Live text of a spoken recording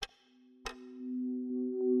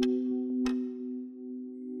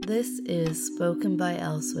This is Spoken by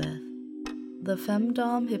Elswith, the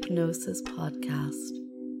Femdom Hypnosis podcast,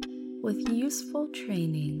 with useful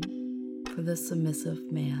training for the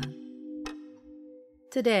submissive man.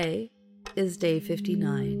 Today is day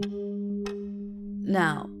 59.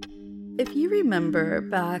 Now, if you remember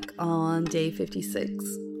back on day 56,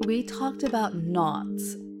 we talked about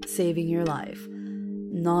knots saving your life.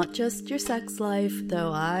 Not just your sex life,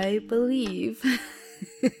 though I believe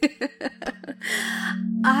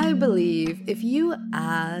if you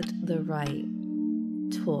add the right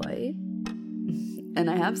toy, and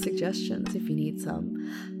I have suggestions if you need some.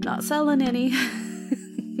 I'm not selling any.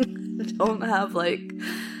 I don't have like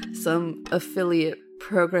some affiliate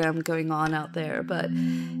program going on out there, but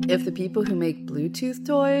if the people who make Bluetooth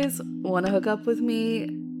toys want to hook up with me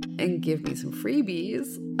and give me some freebies,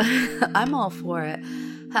 I'm all for it.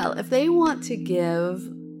 Hell, if they want to give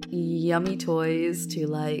yummy toys to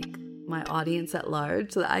like my audience at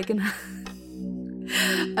large so that I can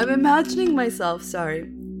I'm imagining myself,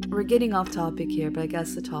 sorry, we're getting off topic here, but I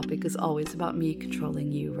guess the topic is always about me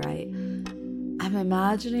controlling you, right? I'm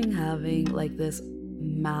imagining having like this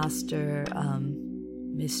master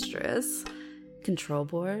mistress control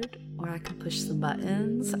board where I can push some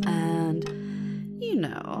buttons and,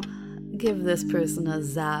 give this person a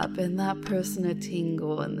zap and that person a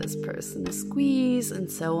tingle and this person a squeeze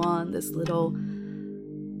and so on. This little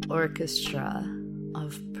orchestra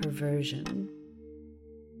of perversion.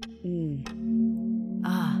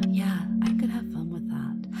 Yeah, I could have fun with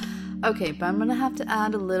that. Okay, but I'm gonna have to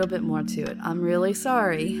add a little bit more to it. I'm really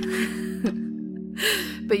sorry.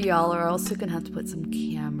 But y'all are also gonna have to put some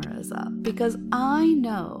cameras up because I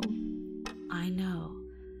know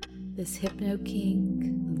this hypno kink,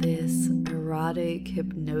 this erotic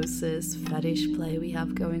hypnosis fetish play we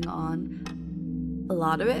have going on, a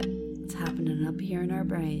lot of it's happening up here in our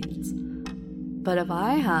brains. But if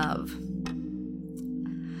I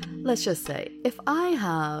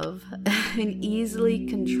have an easily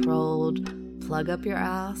controlled plug up your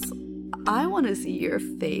ass, I want to see your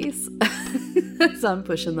face as I'm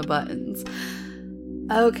pushing the buttons.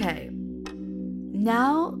 Okay,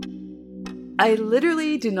 now I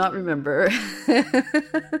literally do not remember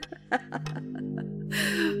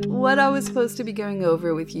what I was supposed to be going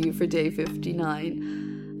over with you for day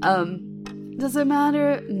 59. Does it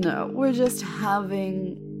matter? No, we're just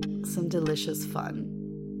having some delicious fun.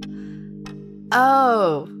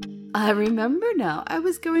 Oh, I remember now. I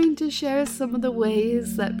was going to share some of the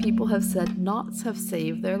ways that people have said knots have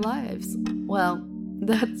saved their lives. Well,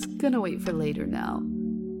 that's gonna wait for later now.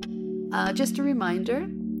 Just a reminder,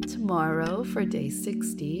 tomorrow for day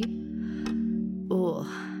 60. Oh,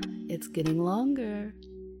 it's getting longer.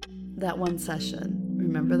 That one session.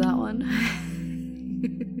 Remember that one?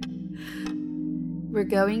 We're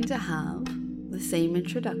going to have the same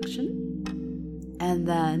introduction and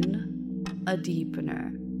then a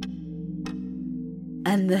deepener.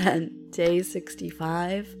 And then day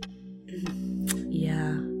 65.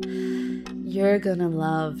 Yeah, you're gonna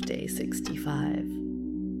love day 65.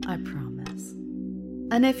 I promise.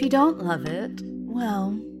 And if you don't love it,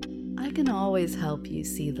 well, I can always help you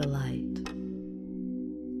see the light.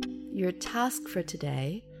 Your task for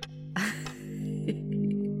today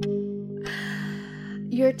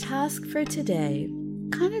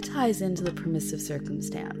kind of ties into the permissive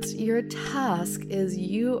circumstance. Your task is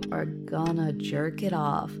you are gonna jerk it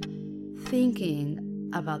off thinking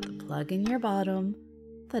about the plug in your bottom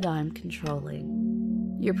that I'm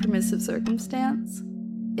controlling. Your permissive circumstance?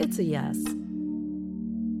 It's a yes.